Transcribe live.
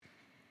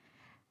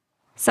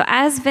So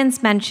as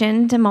Vince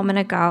mentioned a moment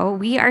ago,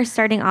 we are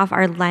starting off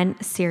our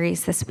Lent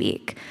series this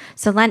week.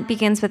 So Lent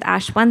begins with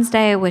Ash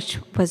Wednesday, which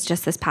was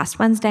just this past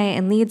Wednesday,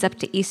 and leads up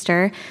to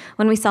Easter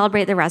when we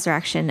celebrate the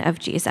resurrection of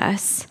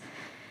Jesus.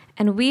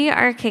 And we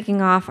are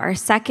kicking off our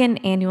second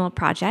annual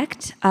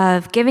project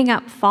of giving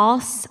up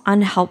false,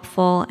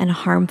 unhelpful, and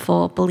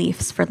harmful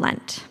beliefs for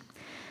Lent.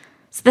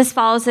 So this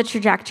follows the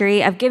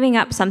trajectory of giving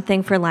up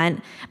something for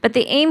Lent, but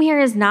the aim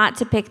here is not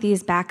to pick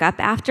these back up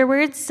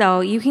afterwards. So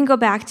you can go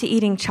back to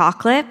eating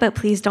chocolate, but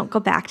please don't go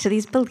back to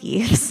these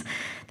beliefs.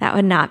 That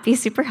would not be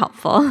super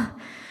helpful.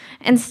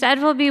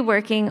 Instead, we'll be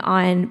working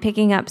on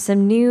picking up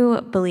some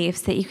new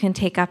beliefs that you can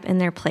take up in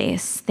their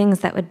place, things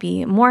that would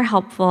be more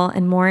helpful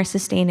and more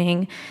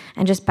sustaining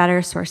and just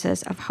better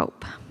sources of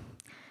hope.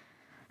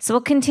 So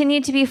we'll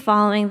continue to be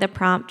following the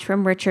prompt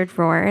from Richard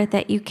Rohr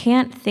that you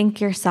can't think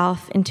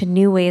yourself into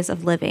new ways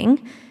of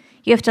living.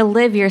 You have to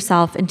live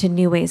yourself into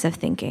new ways of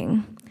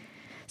thinking.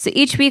 So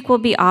each week we'll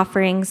be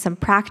offering some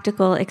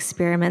practical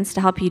experiments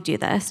to help you do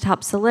this, to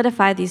help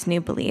solidify these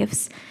new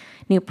beliefs,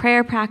 new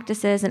prayer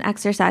practices and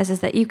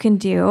exercises that you can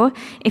do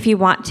if you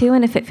want to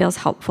and if it feels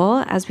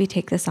helpful as we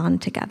take this on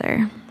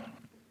together.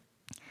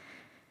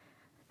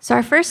 So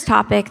our first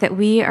topic that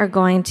we are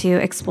going to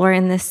explore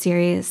in this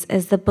series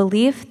is the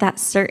belief that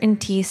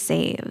certainty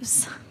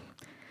saves.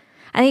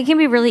 I think it can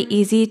be really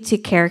easy to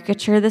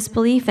caricature this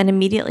belief and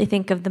immediately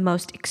think of the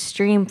most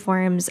extreme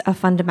forms of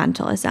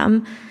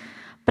fundamentalism.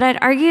 But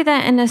I'd argue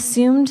that an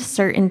assumed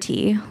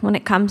certainty when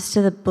it comes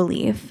to the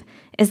belief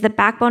is the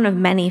backbone of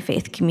many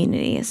faith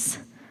communities.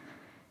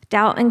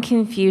 Doubt and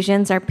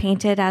confusions are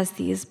painted as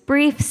these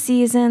brief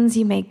seasons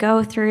you may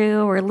go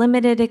through or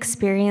limited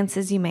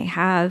experiences you may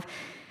have,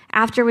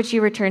 after which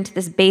you return to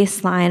this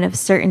baseline of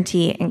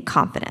certainty and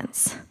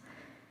confidence.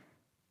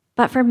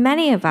 But for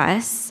many of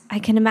us, I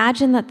can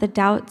imagine that the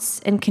doubts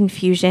and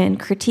confusion,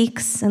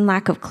 critiques and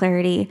lack of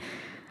clarity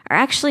are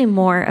actually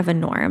more of a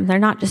norm. They're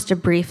not just a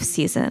brief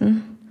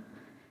season.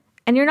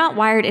 And you're not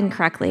wired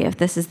incorrectly if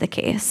this is the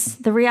case.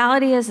 The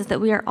reality is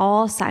that we are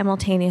all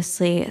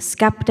simultaneously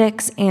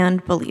skeptics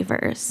and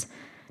believers,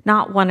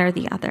 not one or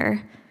the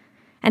other.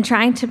 And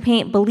trying to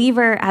paint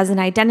believer as an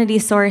identity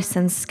source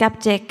and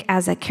skeptic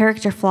as a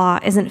character flaw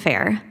isn't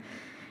fair.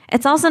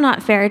 It's also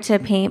not fair to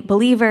paint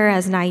believer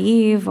as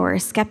naive or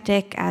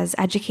skeptic as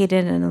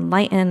educated and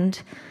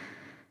enlightened.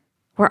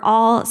 We're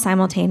all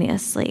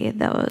simultaneously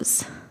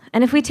those.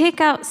 And if we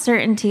take out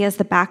certainty as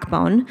the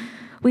backbone,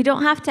 we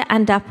don't have to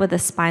end up with a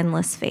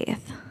spineless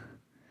faith.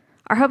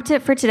 Our hope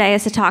for today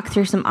is to talk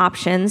through some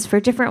options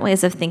for different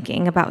ways of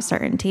thinking about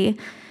certainty,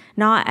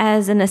 not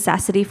as a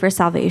necessity for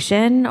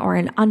salvation or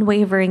an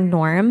unwavering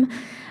norm,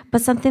 but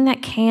something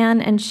that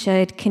can and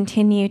should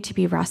continue to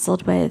be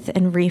wrestled with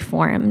and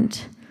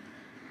reformed.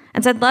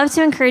 And so I'd love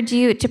to encourage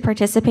you to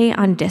participate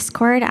on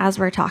Discord as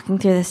we're talking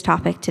through this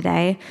topic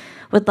today.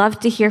 Would love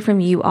to hear from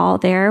you all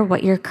there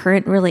what your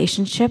current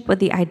relationship with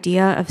the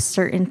idea of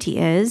certainty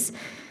is,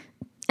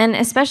 and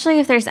especially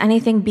if there's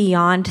anything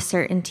beyond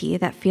certainty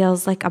that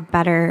feels like a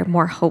better,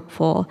 more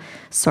hopeful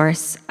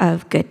source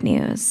of good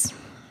news.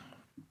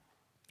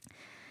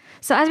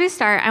 So as we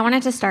start, I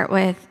wanted to start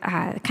with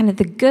kind of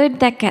the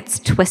good that gets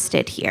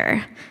twisted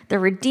here, the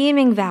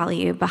redeeming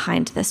value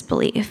behind this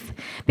belief.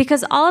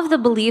 Because all of the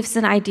beliefs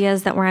and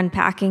ideas that we're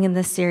unpacking in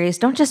this series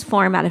don't just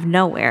form out of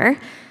nowhere.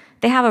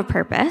 They have a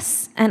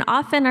purpose and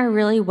often are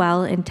really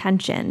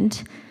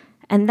well-intentioned.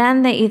 And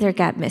then they either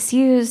get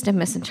misused and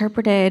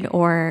misinterpreted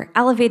or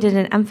elevated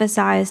and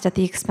emphasized at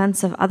the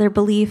expense of other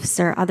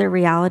beliefs or other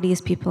realities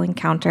people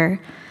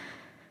encounter.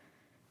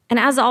 And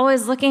as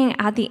always, looking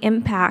at the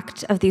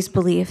impact of these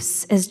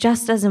beliefs is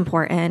just as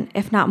important,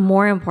 if not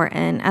more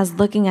important, as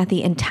looking at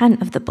the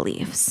intent of the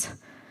beliefs.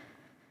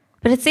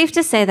 But it's safe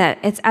to say that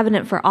it's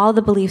evident for all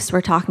the beliefs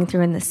we're talking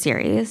through in this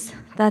series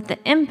that the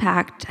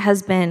impact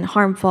has been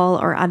harmful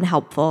or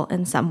unhelpful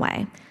in some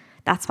way.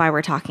 That's why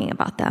we're talking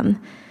about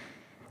them.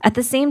 At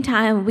the same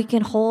time, we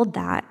can hold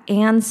that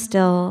and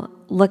still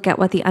look at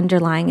what the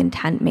underlying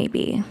intent may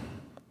be.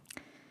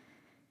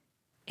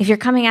 If you're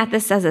coming at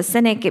this as a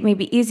cynic, it may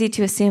be easy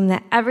to assume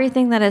that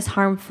everything that is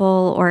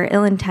harmful or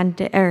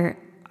ill-intended or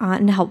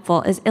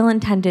unhelpful is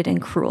ill-intended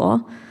and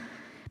cruel.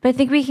 But I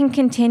think we can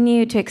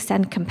continue to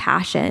extend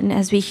compassion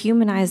as we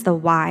humanize the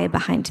why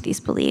behind these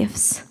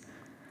beliefs.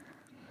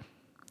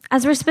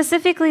 As we're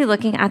specifically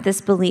looking at this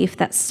belief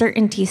that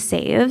certainty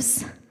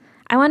saves,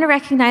 I want to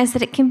recognize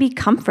that it can be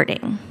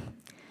comforting.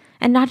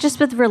 And not just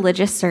with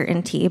religious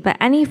certainty, but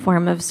any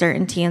form of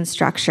certainty and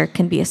structure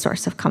can be a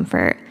source of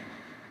comfort.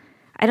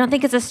 I don't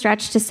think it's a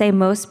stretch to say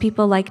most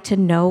people like to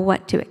know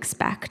what to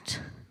expect.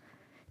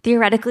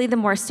 Theoretically, the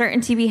more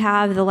certainty we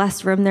have, the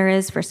less room there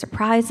is for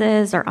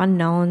surprises or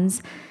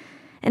unknowns.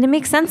 And it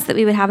makes sense that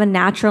we would have a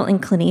natural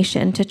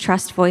inclination to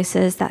trust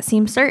voices that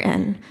seem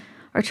certain,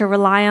 or to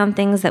rely on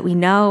things that we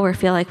know or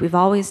feel like we've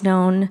always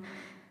known,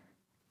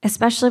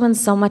 especially when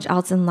so much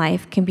else in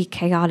life can be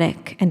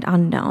chaotic and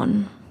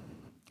unknown.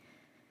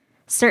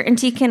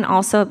 Certainty can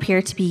also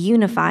appear to be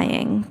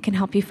unifying, can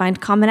help you find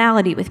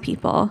commonality with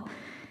people.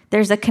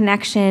 There's a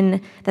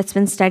connection that's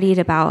been studied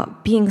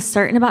about being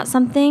certain about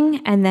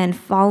something and then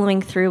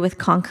following through with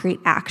concrete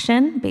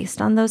action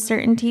based on those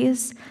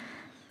certainties.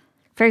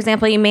 For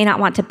example, you may not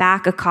want to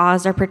back a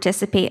cause or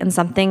participate in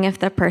something if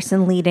the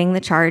person leading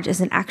the charge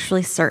isn't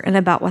actually certain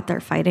about what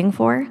they're fighting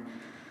for.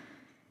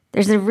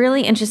 There's a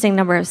really interesting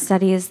number of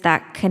studies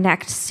that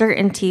connect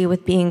certainty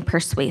with being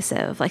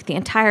persuasive. Like the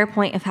entire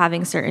point of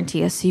having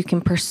certainty is so you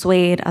can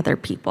persuade other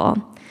people.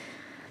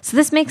 So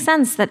this makes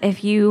sense that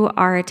if you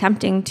are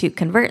attempting to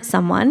convert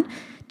someone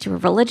to a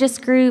religious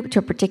group, to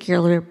a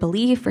particular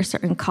belief or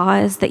certain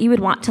cause, that you would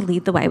want to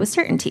lead the way with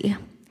certainty.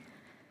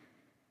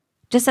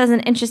 Just as an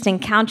interesting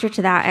counter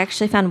to that, I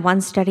actually found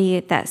one study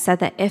that said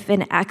that if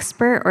an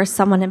expert or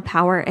someone in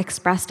power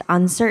expressed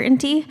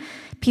uncertainty,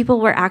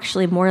 people were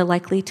actually more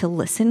likely to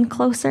listen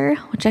closer,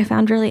 which I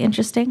found really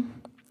interesting.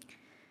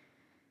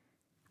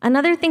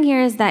 Another thing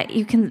here is that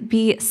you can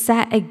be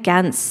set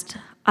against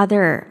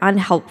other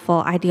unhelpful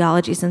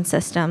ideologies and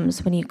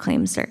systems when you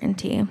claim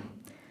certainty.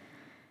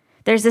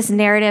 There's this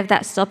narrative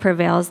that still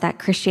prevails that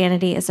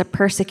Christianity is a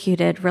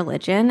persecuted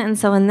religion, and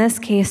so in this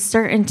case,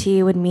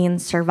 certainty would mean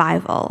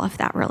survival of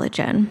that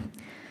religion.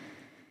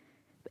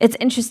 It's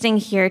interesting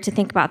here to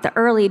think about the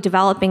early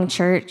developing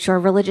church or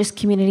religious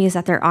communities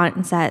at their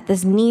onset,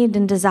 this need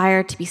and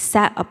desire to be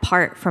set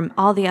apart from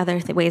all the other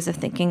ways of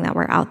thinking that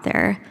were out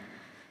there.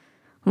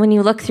 When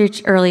you look through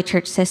early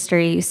church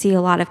history, you see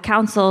a lot of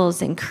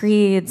councils and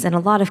creeds and a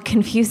lot of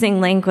confusing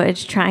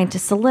language trying to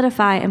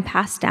solidify and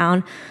pass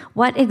down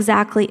what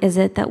exactly is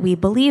it that we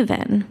believe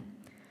in.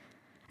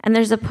 And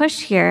there's a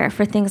push here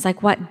for things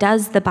like what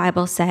does the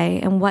Bible say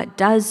and what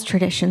does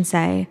tradition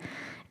say,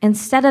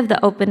 instead of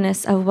the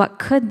openness of what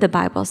could the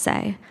Bible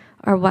say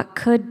or what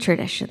could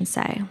tradition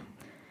say.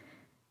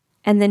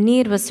 And the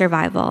need was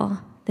survival.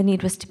 The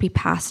need was to be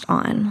passed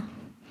on.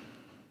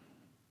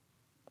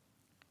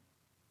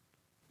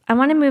 I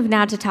want to move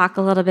now to talk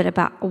a little bit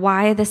about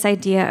why this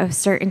idea of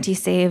certainty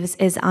saves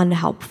is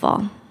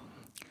unhelpful.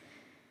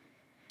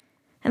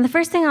 And the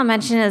first thing I'll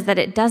mention is that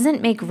it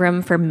doesn't make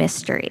room for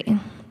mystery.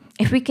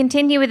 If we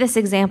continue with this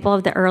example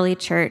of the early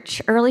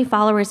church, early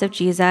followers of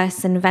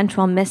Jesus and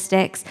eventual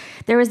mystics,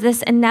 there was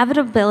this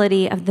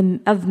inevitability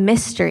of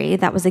mystery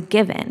that was a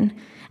given.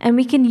 And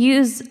we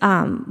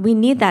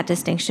need that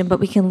distinction, but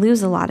we can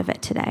lose a lot of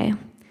it today.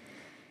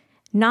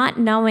 Not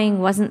knowing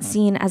wasn't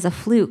seen as a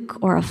fluke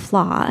or a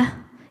flaw.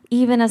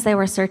 Even as they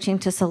were searching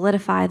to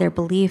solidify their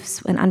beliefs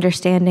and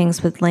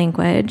understandings with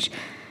language,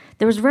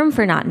 there was room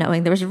for not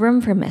knowing, there was room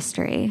for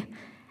mystery.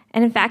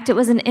 And in fact, it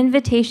was an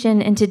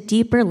invitation into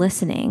deeper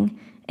listening,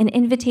 an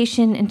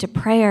invitation into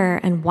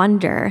prayer and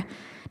wonder.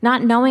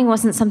 Not knowing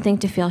wasn't something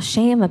to feel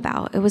shame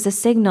about. It was a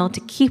signal to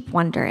keep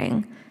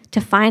wondering,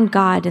 to find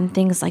God in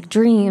things like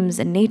dreams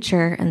and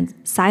nature and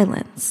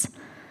silence.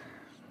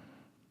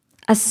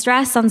 A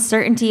stress on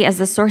certainty as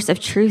the source of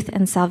truth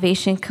and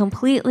salvation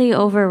completely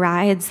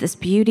overrides this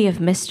beauty of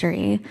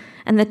mystery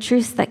and the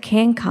truths that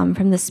can come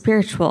from the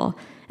spiritual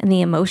and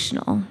the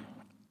emotional.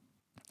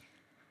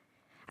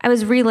 I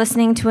was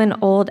re-listening to an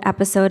old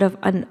episode of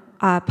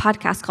a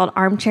podcast called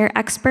Armchair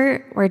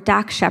Expert, where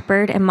Dax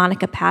Shepard and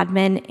Monica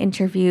Padman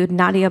interviewed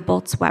Nadia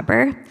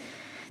Bolz-Weber.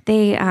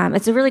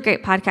 It's a really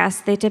great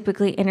podcast. They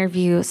typically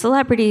interview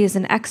celebrities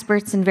and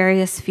experts in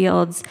various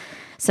fields.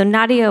 So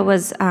Nadia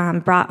was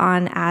brought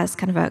on as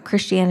kind of a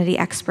Christianity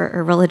expert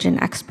or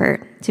religion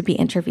expert to be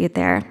interviewed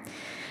there.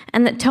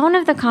 And the tone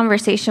of the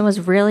conversation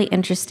was really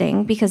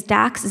interesting because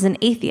Dax is an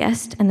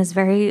atheist and is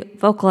very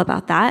vocal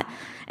about that,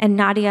 and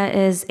Nadia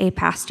is a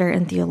pastor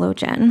and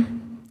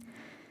theologian.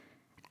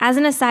 As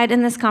an aside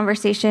in this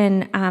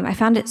conversation, I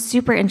found it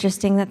super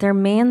interesting that their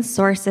main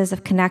sources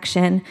of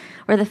connection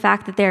were the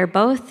fact that they are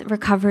both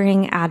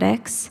recovering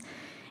addicts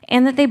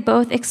and that they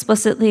both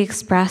explicitly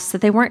expressed that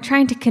they weren't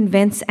trying to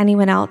convince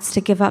anyone else to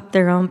give up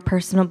their own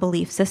personal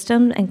belief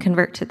system and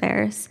convert to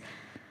theirs.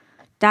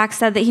 Dax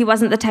said that he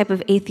wasn't the type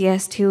of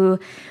atheist who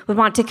would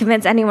want to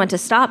convince anyone to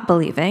stop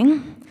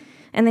believing,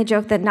 and they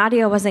joked that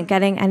Nadia wasn't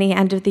getting any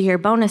end-of-the-year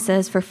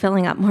bonuses for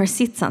filling up more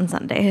seats on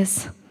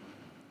Sundays.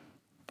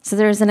 So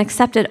there's an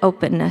accepted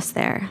openness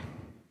there.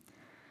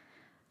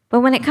 But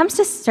when it comes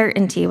to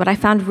certainty, what I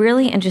found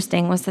really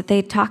interesting was that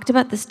they talked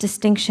about this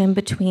distinction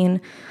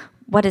between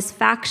what is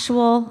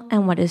factual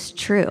and what is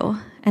true,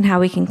 and how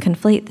we can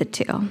conflate the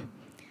two.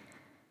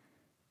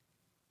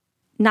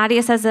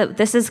 Nadia says that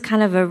this is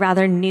kind of a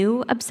rather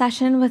new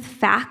obsession with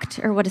fact,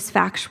 or what is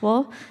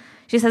factual.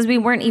 She says we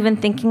weren't even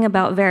thinking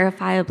about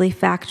verifiably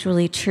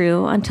factually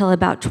true until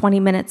about 20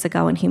 minutes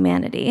ago in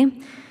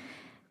humanity.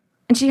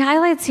 And she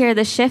highlights here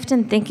the shift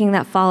in thinking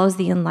that follows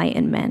the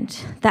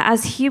Enlightenment, that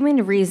as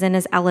human reason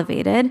is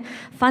elevated,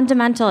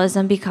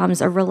 fundamentalism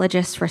becomes a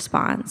religious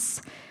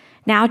response.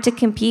 Now to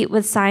compete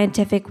with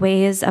scientific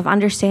ways of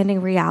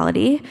understanding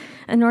reality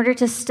in order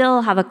to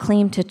still have a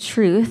claim to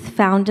truth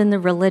found in the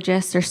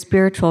religious or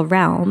spiritual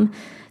realm,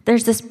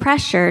 there's this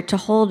pressure to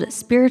hold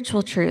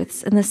spiritual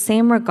truths in the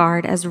same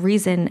regard as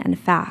reason and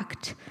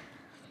fact.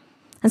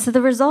 And so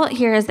the result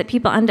here is that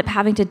people end up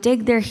having to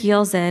dig their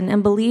heels in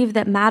and believe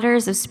that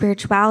matters of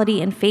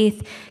spirituality and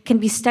faith can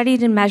be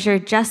studied and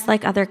measured just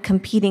like other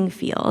competing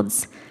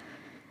fields.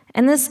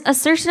 And this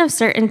assertion of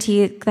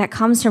certainty that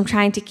comes from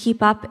trying to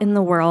keep up in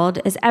the world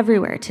is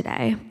everywhere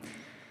today.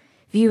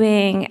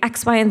 Viewing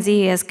X, Y, and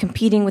Z as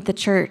competing with the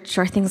church,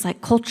 or things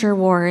like culture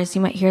wars,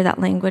 you might hear that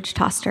language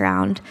tossed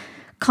around.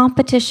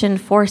 Competition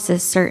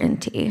forces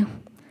certainty.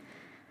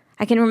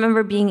 I can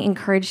remember being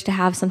encouraged to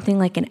have something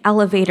like an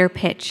elevator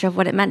pitch of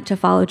what it meant to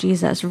follow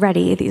Jesus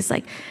ready, these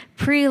like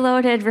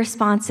preloaded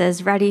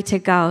responses ready to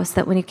go, so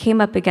that when you came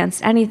up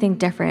against anything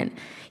different,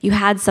 you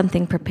had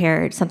something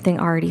prepared, something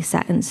already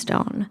set in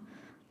stone.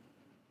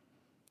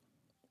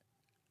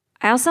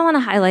 I also want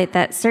to highlight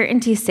that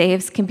certainty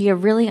saves can be a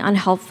really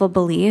unhelpful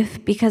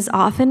belief because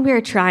often we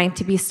are trying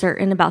to be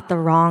certain about the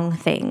wrong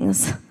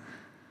things.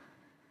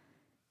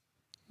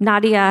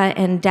 Nadia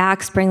and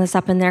Dax bring this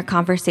up in their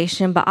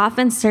conversation, but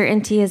often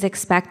certainty is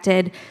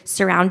expected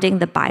surrounding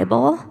the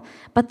Bible,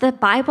 but the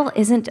Bible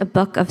isn't a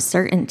book of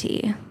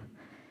certainty.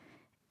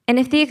 And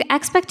if the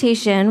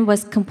expectation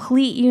was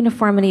complete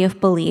uniformity of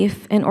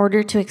belief in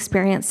order to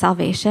experience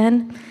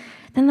salvation,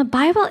 then the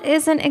Bible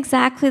isn't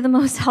exactly the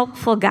most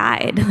helpful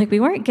guide. Like, we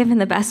weren't given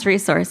the best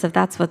resource if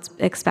that's what's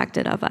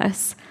expected of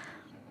us.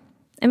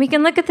 And we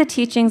can look at the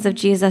teachings of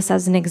Jesus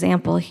as an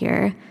example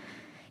here.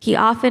 He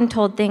often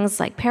told things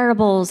like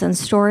parables and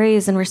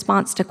stories in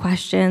response to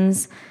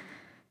questions.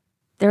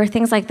 There were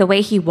things like the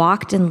way he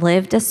walked and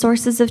lived as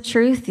sources of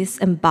truth, this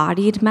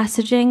embodied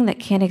messaging that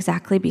can't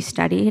exactly be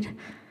studied.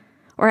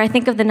 Or I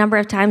think of the number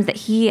of times that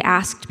he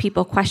asked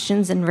people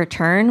questions in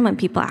return when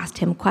people asked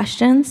him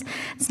questions.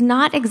 It's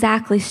not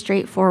exactly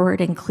straightforward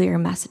and clear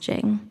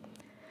messaging.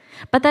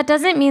 But that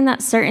doesn't mean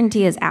that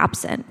certainty is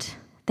absent.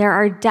 There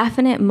are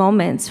definite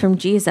moments from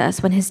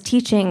Jesus when his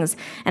teachings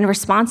and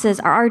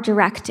responses are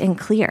direct and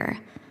clear.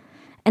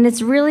 And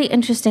it's really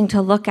interesting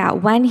to look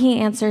at when he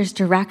answers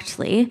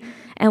directly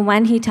and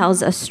when he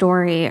tells a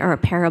story or a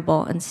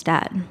parable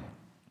instead.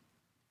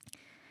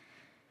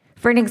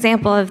 For an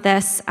example of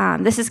this,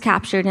 this is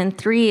captured in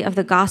 3 of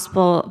the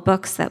gospel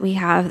books that we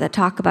have that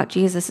talk about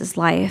Jesus'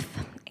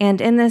 life.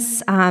 And in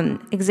this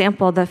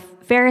example, the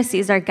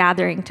Pharisees are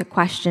gathering to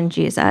question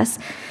Jesus,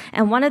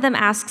 and one of them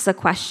asks a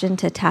question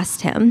to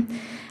test him.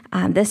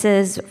 This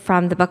is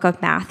from the book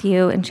of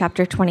Matthew in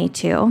chapter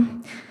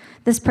 22.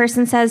 This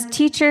person says,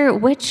 "Teacher,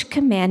 which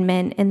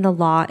commandment in the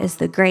law is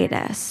the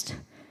greatest?"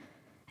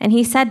 And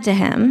Jesus said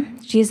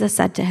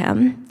to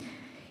him,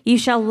 "You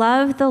shall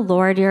love the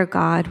Lord your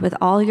God with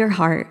all your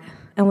heart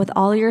and with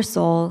all your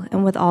soul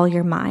and with all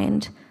your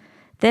mind.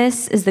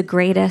 This is the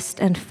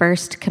greatest and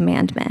first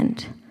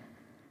commandment.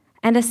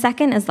 And a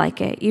second is like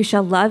it. You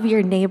shall love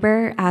your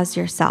neighbor as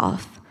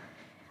yourself.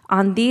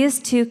 On these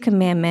 2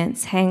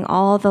 commandments hang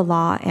all the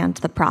law and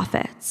the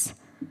prophets."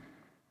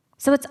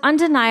 So it's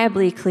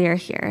undeniably clear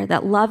here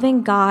that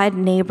loving God,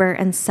 neighbor,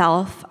 and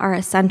self are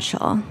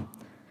essential.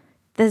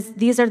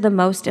 These are the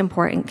most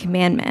important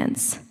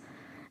commandments.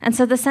 And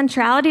so the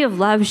centrality of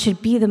love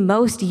should be the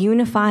most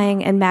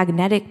unifying and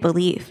magnetic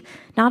belief,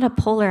 not a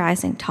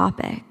polarizing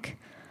topic.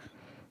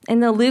 In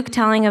the Luke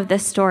telling of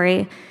this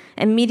story,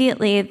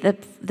 immediately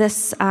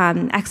this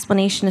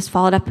explanation is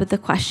followed up with the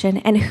question,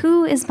 "And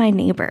who is my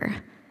neighbor?"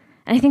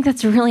 And I think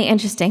that's really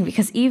interesting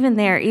because even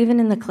there, even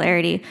in the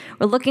clarity,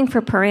 we're looking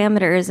for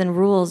parameters and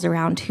rules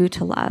around who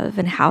to love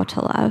and how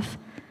to love.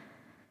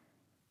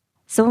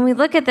 So when we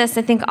look at this,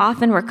 I think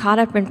often we're caught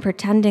up in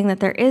pretending that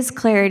there is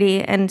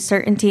clarity and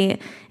certainty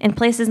in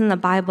places in the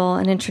Bible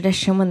and in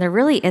tradition when there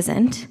really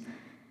isn't.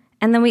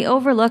 And then we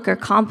overlook or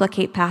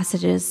complicate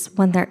passages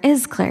when there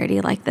is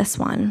clarity like this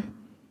one.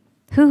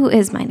 Who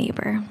is my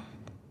neighbor?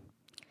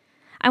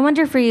 I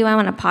wonder for you, I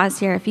want to pause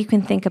here, if you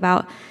can think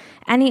about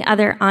any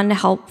other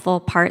unhelpful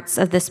parts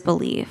of this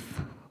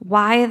belief.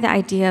 Why the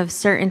idea of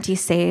certainty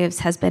saves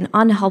has been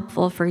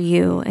unhelpful for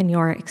you in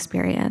your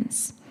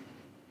experience.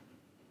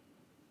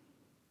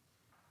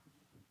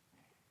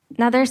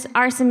 Now, there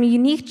are some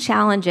unique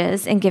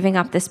challenges in giving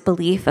up this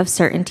belief of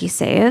certainty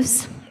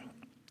saves.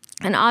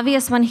 An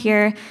obvious one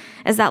here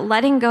is that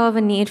letting go of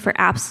a need for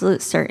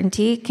absolute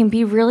certainty can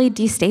be really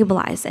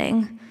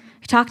destabilizing.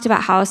 We talked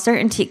about how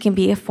certainty can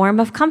be a form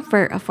of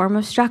comfort, a form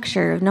of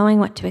structure, of knowing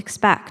what to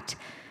expect.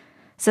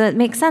 So it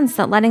makes sense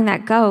that letting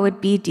that go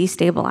would be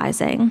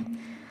destabilizing.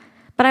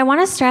 But I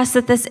want to stress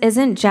that this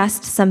isn't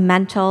just some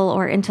mental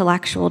or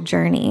intellectual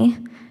journey.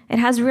 It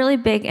has really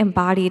big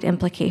embodied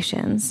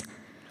implications.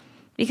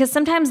 Because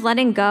sometimes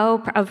letting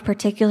go of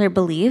particular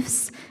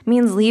beliefs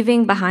means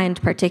leaving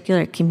behind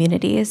particular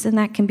communities, and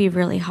that can be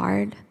really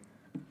hard.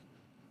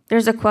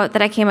 There's a quote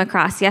that I came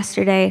across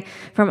yesterday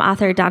from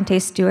author Dante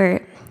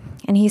Stewart,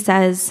 and he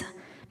says,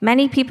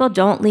 "Many people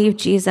don't leave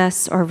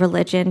Jesus or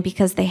religion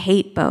because they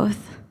hate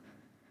both.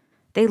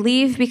 They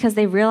leave because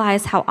they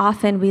realize how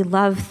often we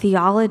love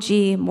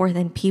theology more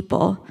than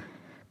people,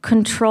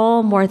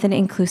 control more than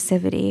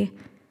inclusivity,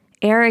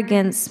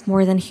 arrogance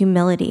more than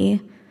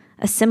humility,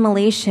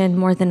 assimilation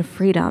more than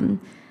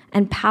freedom,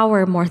 and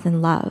power more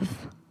than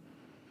love.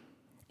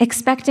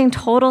 Expecting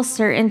total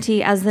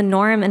certainty as the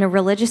norm in a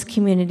religious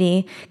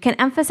community can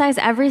emphasize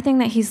everything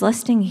that he's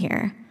listing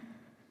here.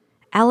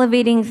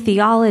 Elevating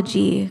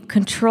theology,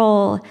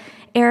 control,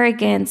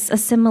 arrogance,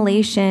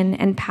 assimilation,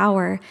 and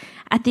power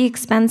at the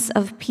expense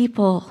of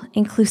people,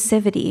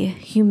 inclusivity,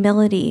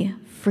 humility,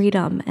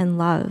 freedom, and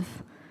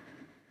love.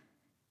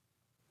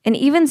 And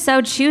even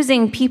so,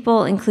 choosing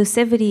people,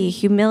 inclusivity,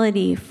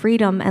 humility,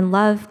 freedom, and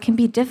love can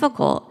be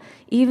difficult,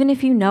 even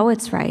if you know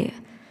it's right,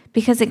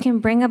 because it can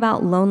bring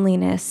about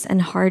loneliness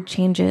and hard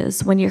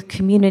changes when your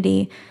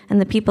community and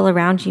the people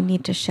around you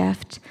need to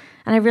shift.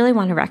 And I really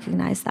want to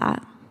recognize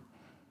that.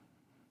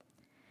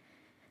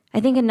 I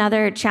think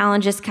another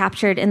challenge is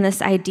captured in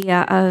this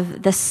idea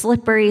of the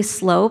slippery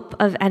slope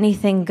of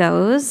anything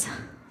goes.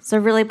 It's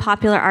a really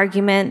popular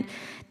argument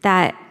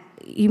that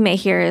you may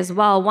hear as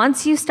well.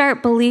 Once you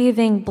start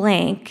believing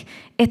blank,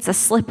 it's a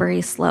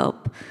slippery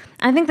slope.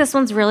 I think this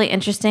one's really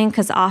interesting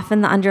because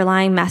often the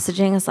underlying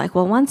messaging is like,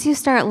 well, once you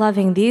start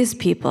loving these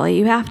people,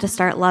 you have to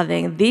start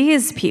loving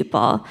these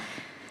people.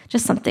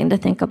 Just something to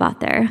think about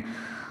there.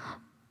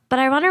 But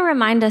I want to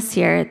remind us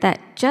here that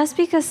just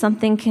because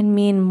something can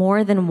mean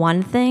more than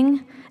one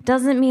thing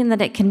doesn't mean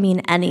that it can mean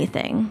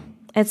anything.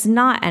 It's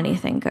not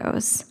anything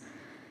goes.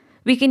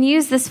 We can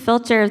use this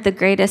filter of the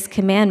greatest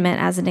commandment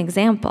as an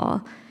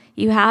example.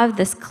 You have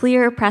this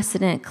clear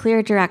precedent,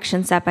 clear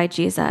direction set by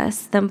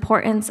Jesus, the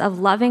importance of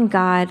loving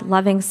God,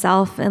 loving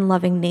self, and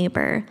loving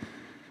neighbor.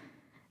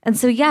 And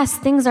so, yes,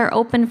 things are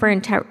open for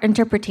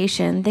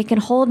interpretation. They can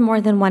hold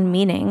more than one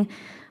meaning,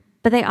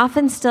 but they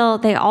always still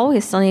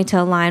need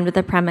to align with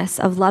the premise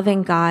of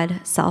loving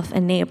God, self,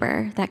 and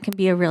neighbor. That can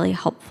be a really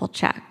helpful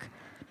check.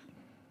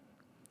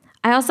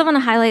 I also want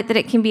to highlight that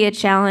it can be a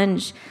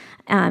challenge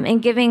in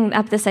giving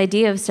up this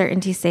idea of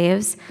certainty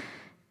saves,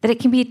 that it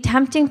can be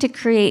tempting to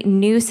create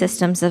new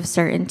systems of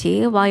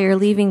certainty while you're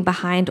leaving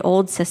behind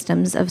old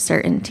systems of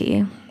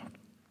certainty.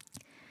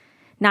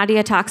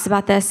 Nadia talks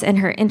about this in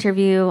her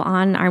interview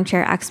on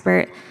Armchair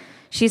Expert.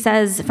 She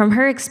says, from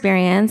her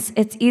experience,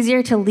 it's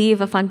easier to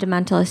leave a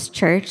fundamentalist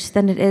church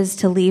than it is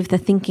to leave the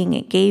thinking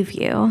it gave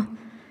you.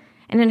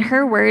 And in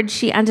her words,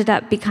 she ended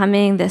up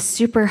becoming this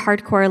super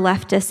hardcore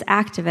leftist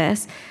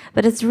activist,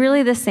 but it's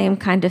really the same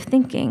kind of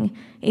thinking.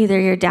 Either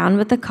you're down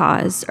with the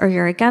cause or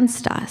you're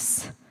against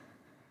us.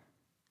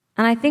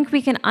 And I think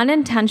we can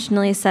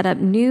unintentionally set up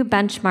new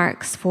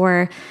benchmarks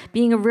for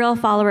being a real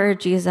follower of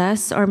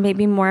Jesus, or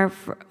maybe more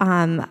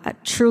a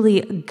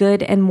truly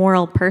good and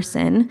moral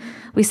person.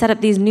 We set up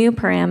these new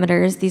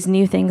parameters, these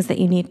new things that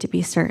you need to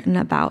be certain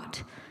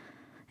about,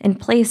 in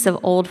place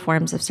of old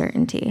forms of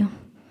certainty.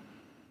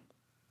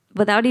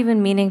 Without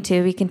even meaning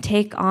to, we can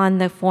take on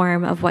the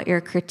form of what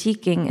you're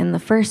critiquing in the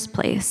first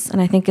place.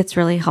 And I think it's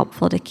really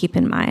helpful to keep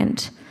in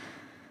mind.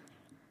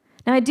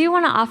 Now, I do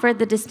want to offer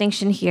the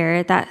distinction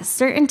here that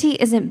certainty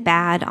isn't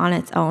bad on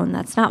its own.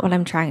 That's not what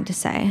I'm trying to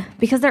say,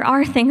 because there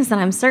are things that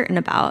I'm certain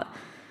about.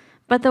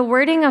 But the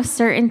wording of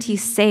certainty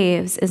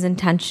saves is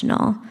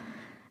intentional.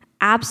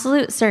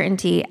 Absolute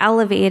certainty,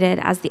 elevated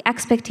as the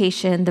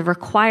expectation, the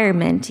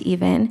requirement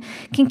even,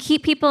 can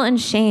keep people in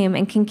shame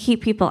and can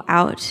keep people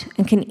out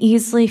and can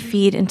easily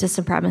feed into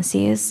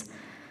supremacies.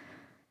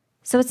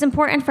 So it's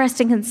important for us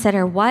to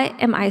consider, what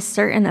am I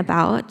certain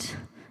about?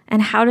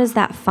 And how does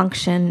that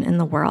function in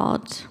the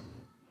world?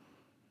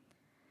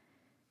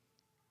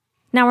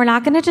 Now, we're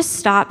not going to just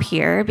stop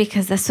here,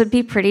 because this would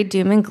be pretty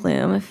doom and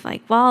gloom if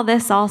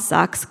this all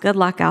sucks, good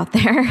luck out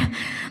there.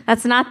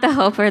 That's not the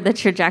hope or the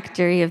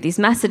trajectory of these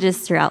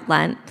messages throughout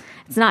Lent.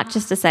 It's not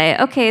just to say,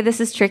 okay,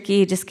 this is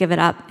tricky, just give it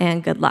up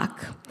and good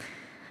luck.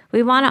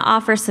 We want to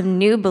offer some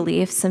new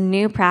beliefs, some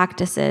new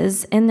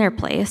practices in their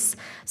place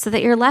so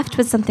that you're left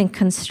with something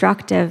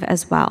constructive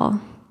as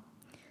well.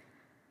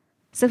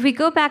 So if we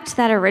go back to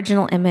that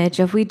original image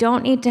of we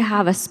don't need to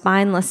have a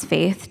spineless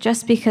faith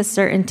just because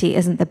certainty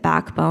isn't the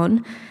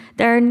backbone,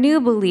 there are new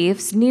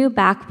beliefs, new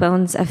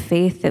backbones of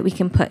faith that we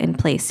can put in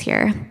place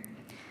here.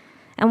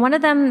 And one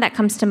of them that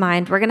comes to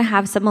mind, we're going to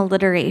have some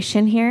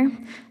alliteration here.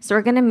 So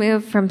we're going to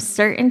move from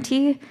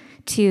certainty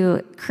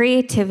to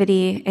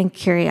creativity and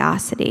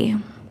curiosity.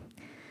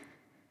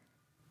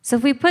 So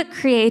if we put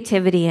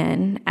creativity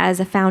in as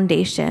a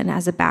foundation,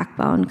 as a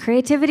backbone,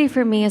 creativity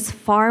for me is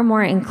far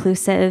more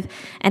inclusive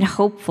and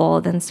hopeful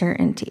than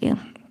certainty.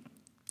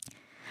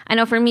 I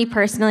know for me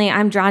personally,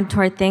 I'm drawn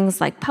toward things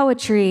like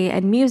poetry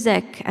and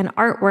music and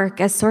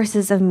artwork as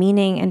sources of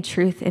meaning and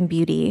truth and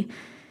beauty.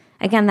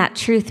 Again, that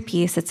truth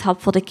piece, it's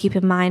helpful to keep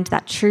in mind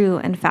that true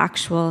and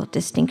factual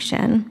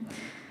distinction.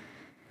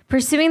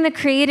 Pursuing the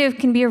creative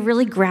can be a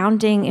really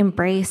grounding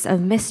embrace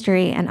of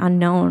mystery and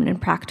unknown in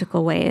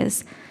practical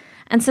ways.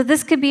 And so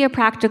this could be a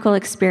practical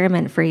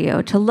experiment for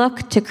you to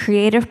look to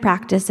creative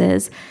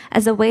practices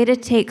as a way to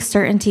take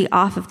certainty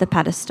off of the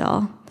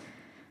pedestal.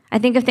 I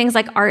think of things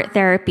like art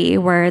therapy,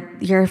 where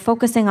you're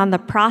focusing on the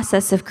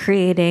process of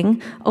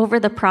creating over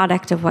the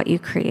product of what you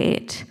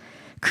create.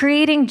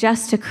 Creating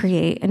just to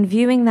create and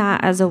viewing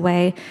that as a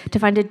way to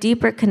find a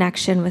deeper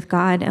connection with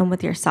God and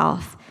with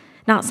yourself,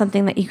 not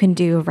something that you can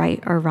do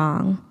right or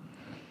wrong.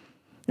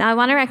 Now, I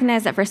want to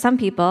recognize that for some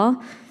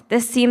people,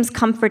 This seems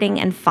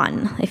comforting and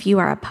fun if you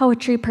are a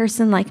poetry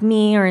person like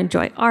me or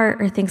enjoy art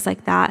or things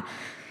like that.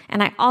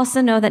 And I also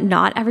know that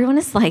not everyone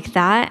is like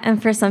that. And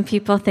for some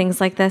people,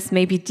 things like this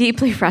may be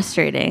deeply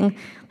frustrating.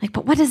 Like,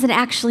 but what does it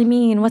actually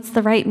mean? What's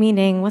the right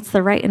meaning? What's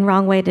the right and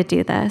wrong way to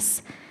do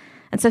this?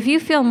 And so if you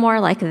feel more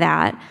like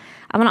that,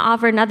 I'm going to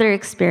offer another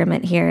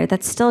experiment here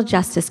that's still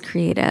just as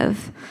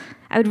creative.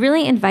 I would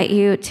really invite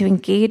you to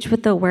engage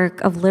with the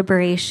work of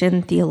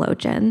liberation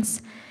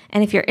theologians.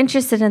 And if you're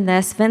interested in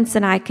this, Vince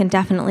and I can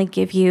definitely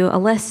give you a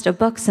list of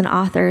books and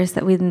authors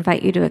that we'd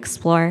invite you to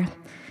explore.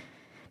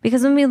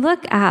 Because when we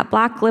look at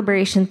Black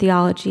liberation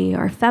theology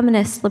or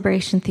feminist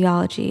liberation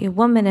theology,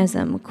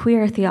 womanism,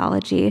 queer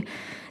theology,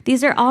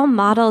 these are all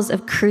models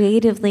of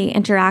creatively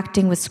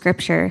interacting with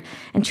scripture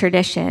and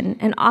tradition,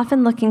 and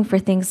often looking for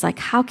things like,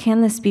 how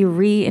can this be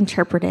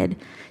reinterpreted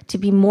to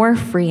be more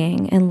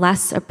freeing and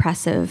less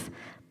oppressive,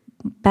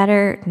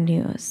 better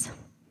news?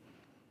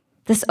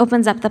 This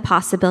opens up the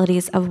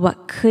possibilities of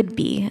what could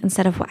be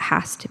instead of what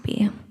has to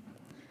be.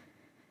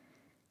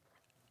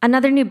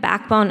 Another new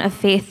backbone of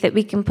faith that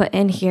we can put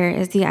in here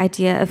is the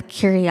idea of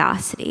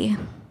curiosity.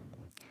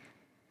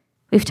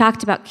 We've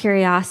talked about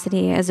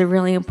curiosity as a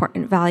really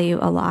important value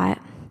a lot.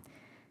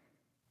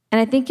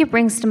 And I think it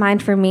brings to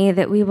mind for me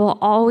that we will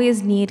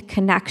always need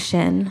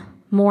connection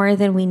more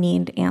than we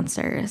need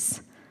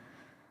answers.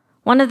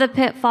 One of the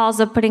pitfalls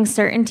of putting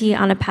certainty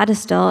on a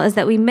pedestal is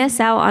that we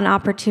miss out on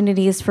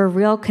opportunities for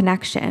real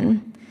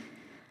connection.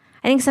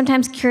 I think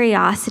sometimes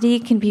curiosity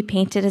can be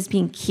painted as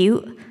being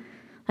cute.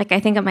 Like I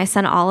think of my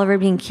son Oliver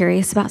being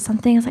curious about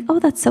something. It's like, oh,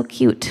 that's so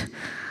cute.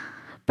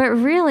 But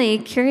really,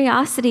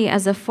 curiosity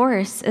as a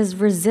force is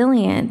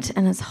resilient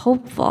and is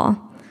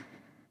hopeful.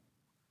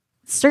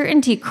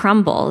 Certainty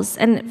crumbles,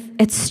 and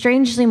it's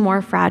strangely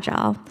more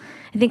fragile.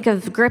 I think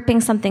of gripping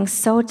something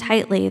so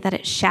tightly that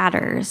it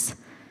shatters.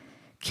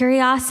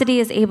 Curiosity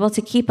is able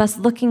to keep us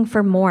looking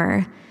for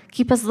more,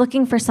 keep us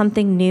looking for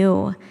something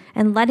new,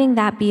 and letting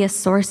that be a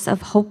source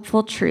of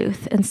hopeful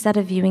truth instead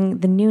of viewing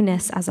the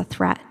newness as a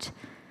threat.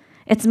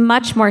 It's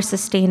much more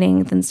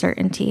sustaining than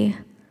certainty.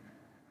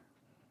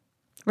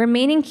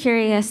 Remaining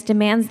curious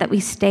demands that we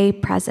stay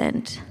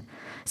present,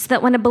 so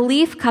that when a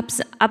belief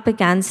comes up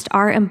against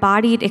our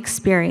embodied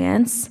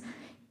experience,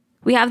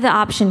 we have the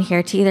option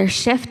here to either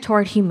shift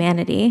toward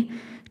humanity,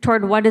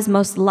 toward what is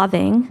most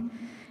loving.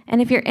 And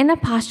if you're in a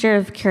posture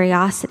of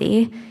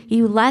curiosity,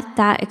 you let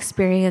that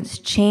experience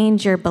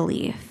change your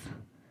belief.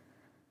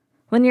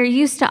 When you're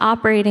used to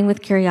operating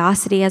with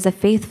curiosity as a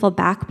faithful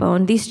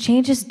backbone, these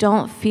changes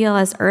don't feel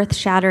as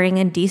earth-shattering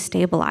and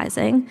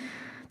destabilizing.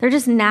 They're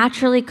just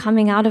naturally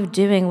coming out of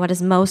doing what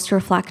is most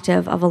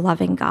reflective of a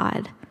loving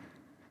God.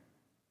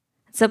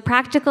 So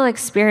practical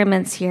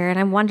experiments here, and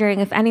I'm wondering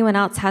if anyone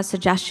else has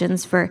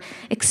suggestions for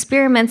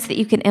experiments that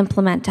you can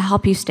implement to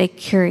help you stay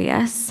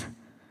curious.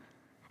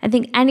 I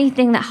think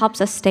anything that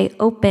helps us stay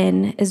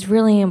open is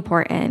really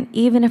important,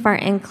 even if our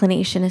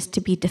inclination is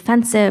to be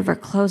defensive or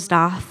closed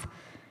off.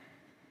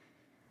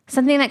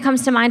 Something that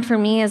comes to mind for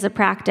me as a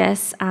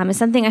practice is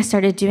something I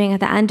started doing at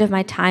the end of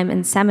my time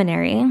in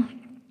seminary.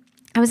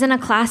 I was in a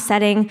class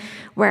setting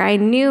where I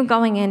knew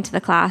going into the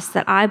class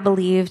that I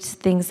believed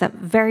things that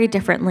very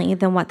differently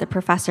than what the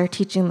professor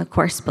teaching the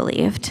course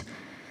believed.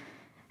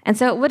 And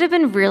so it would have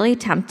been really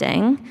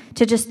tempting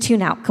to just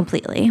tune out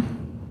completely,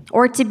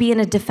 or to be in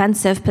a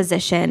defensive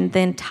position the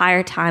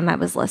entire time I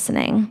was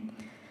listening.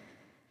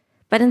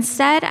 But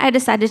instead, I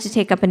decided to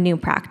take up a new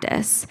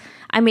practice.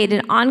 I made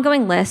an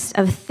ongoing list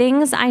of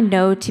things I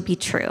know to be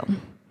true.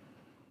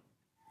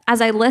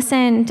 As I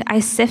listened, I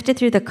sifted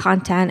through the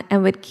content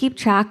and would keep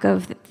track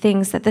of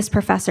things that this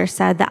professor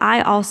said that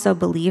I also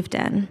believed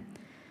in.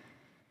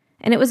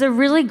 And it was a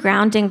really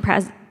grounding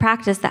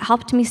practice that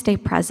helped me stay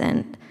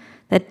present,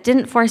 that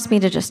didn't force me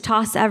to just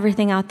toss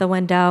everything out the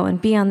window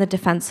and be on the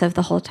defensive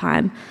the whole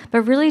time,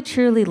 but really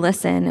truly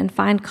listen and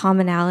find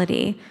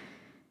commonality.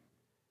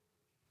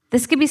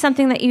 This could be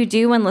something that you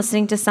do when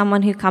listening to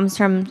someone who comes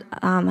from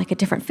like a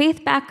different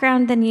faith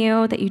background than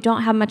you, that you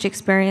don't have much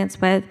experience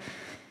with.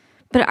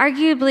 But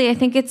arguably, I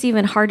think it's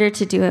even harder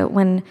to do it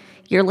when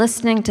you're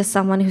listening to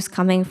someone who's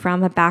coming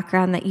from a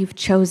background that you've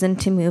chosen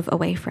to move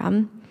away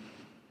from.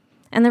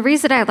 And the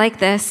reason I like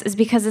this is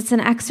because it's an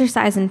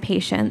exercise in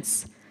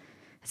patience.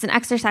 It's an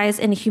exercise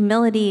in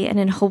humility and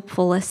in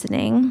hopeful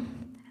listening.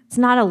 It's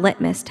not a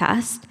litmus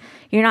test.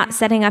 You're not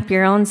setting up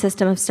your own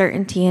system of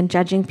certainty and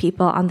judging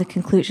people on the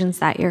conclusions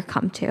that you're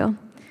come to.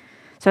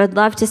 So I'd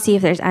love to see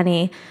if there's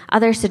any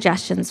other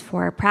suggestions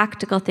for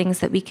practical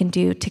things that we can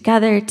do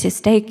together to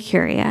stay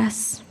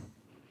curious.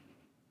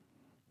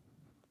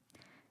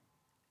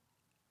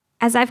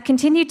 As I've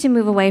continued to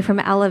move away from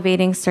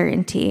elevating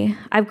certainty,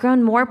 I've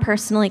grown more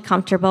personally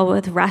comfortable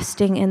with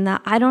resting in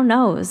the I don't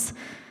knows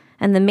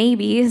and the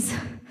maybes.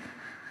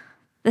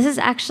 This has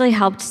actually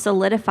helped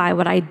solidify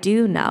what I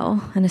do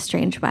know in a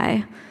strange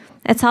way.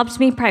 It's helped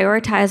me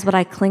prioritize what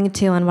I cling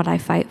to and what I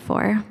fight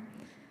for.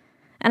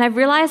 And I've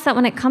realized that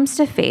when it comes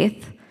to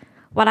faith,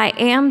 what I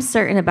am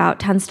certain about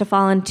tends to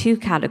fall in two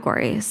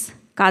categories: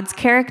 God's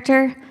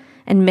character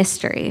and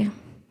mystery.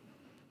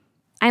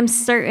 I'm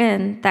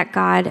certain that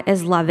God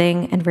is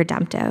loving and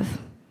redemptive.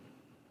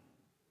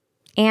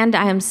 And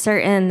I am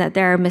certain that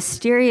there are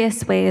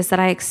mysterious ways that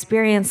I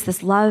experience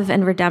this love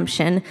and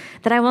redemption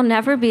that I will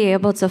never be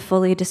able to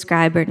fully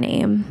describe or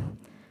name.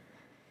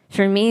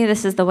 For me,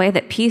 this is the way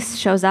that peace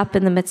shows up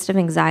in the midst of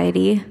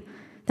anxiety,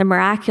 the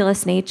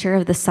miraculous nature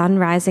of the sun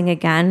rising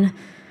again,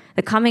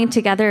 the coming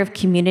together of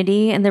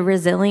community, and the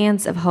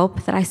resilience of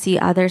hope that I see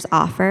others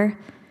offer,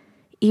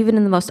 even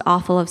in the most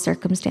awful of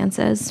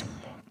circumstances.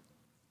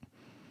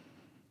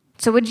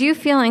 So would you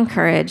feel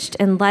encouraged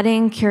in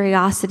letting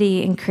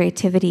curiosity and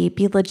creativity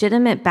be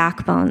legitimate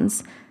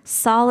backbones,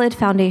 solid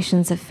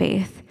foundations of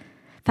faith,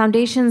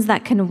 foundations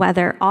that can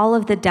weather all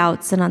of the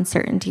doubts and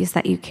uncertainties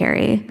that you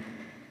carry?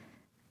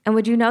 And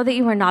would you know that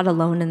you are not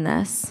alone in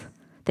this,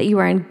 that you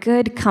are in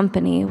good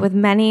company with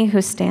many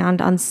who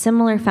stand on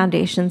similar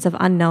foundations of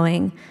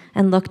unknowing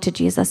and look to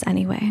Jesus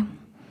anyway?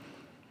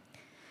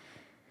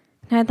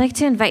 Now, I'd like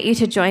to invite you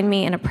to join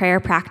me in a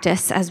prayer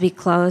practice as we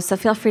close, so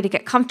feel free to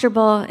get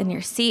comfortable in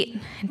your seat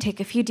and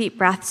take a few deep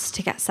breaths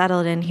to get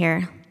settled in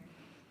here.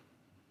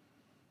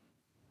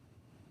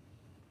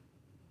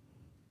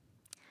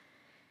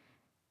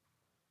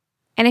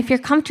 And if you're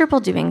comfortable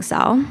doing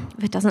so,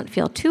 if it doesn't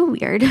feel too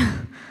weird,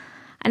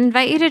 I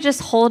invite you to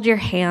just hold your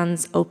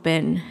hands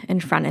open in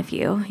front of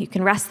you. You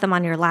can rest them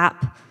on your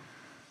lap.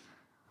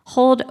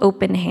 Hold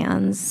open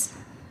hands,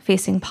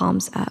 facing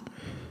palms up.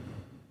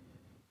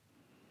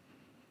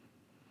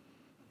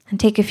 And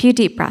take a few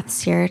deep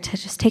breaths here to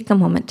just take a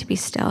moment to be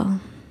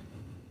still.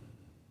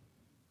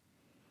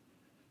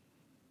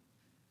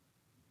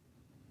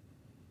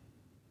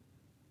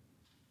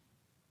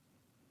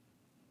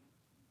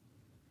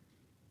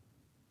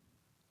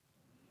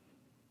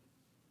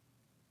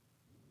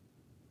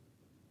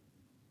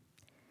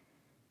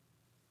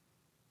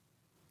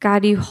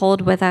 God, you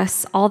hold with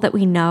us all that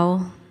we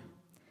know,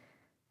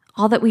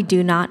 all that we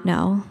do not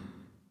know,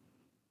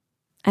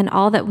 and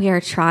all that we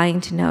are trying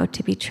to know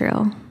to be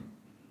true.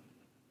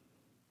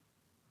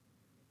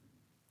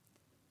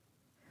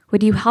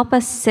 Would you help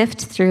us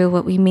sift through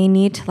what we may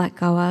need to let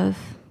go of,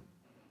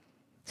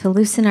 to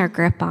loosen our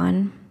grip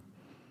on,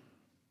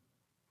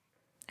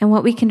 and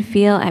what we can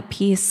feel at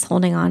peace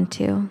holding on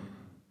to?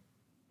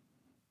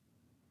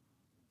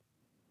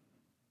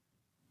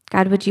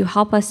 God, would you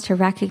help us to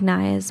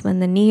recognize when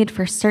the need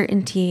for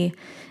certainty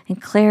and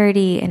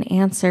clarity and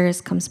answers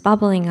comes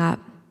bubbling up?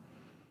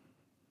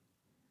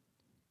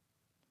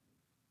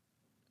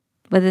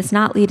 Would this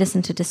not lead us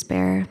into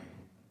despair?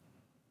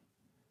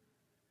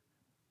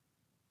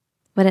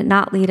 Would it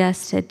not lead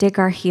us to dig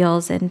our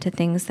heels into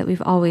things that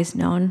we've always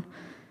known?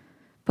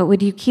 But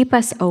would you keep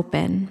us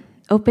open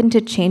to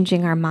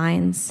changing our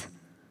minds,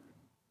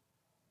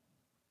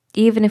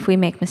 even if we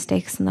make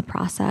mistakes in the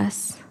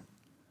process?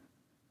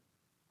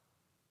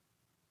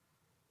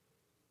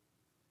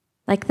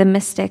 Like the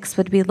mystics,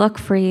 would we look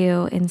for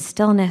you in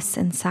stillness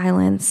and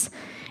silence,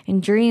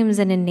 in dreams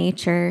and in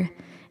nature,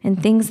 in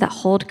things that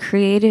hold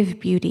creative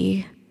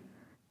beauty,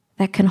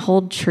 that can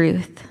hold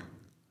truth?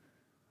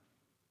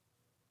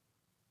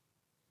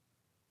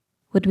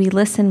 Would we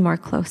listen more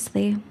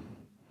closely?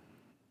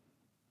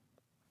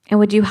 And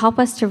would you help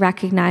us to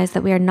recognize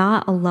that we are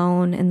not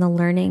alone in the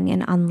learning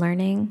and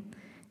unlearning,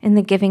 in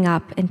the giving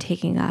up and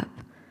taking up?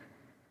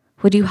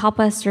 Would you help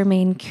us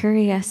remain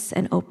curious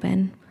and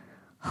open,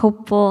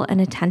 hopeful and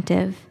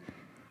attentive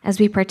as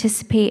we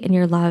participate in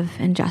your love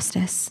and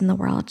justice in the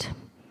world?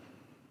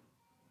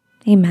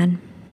 Amen.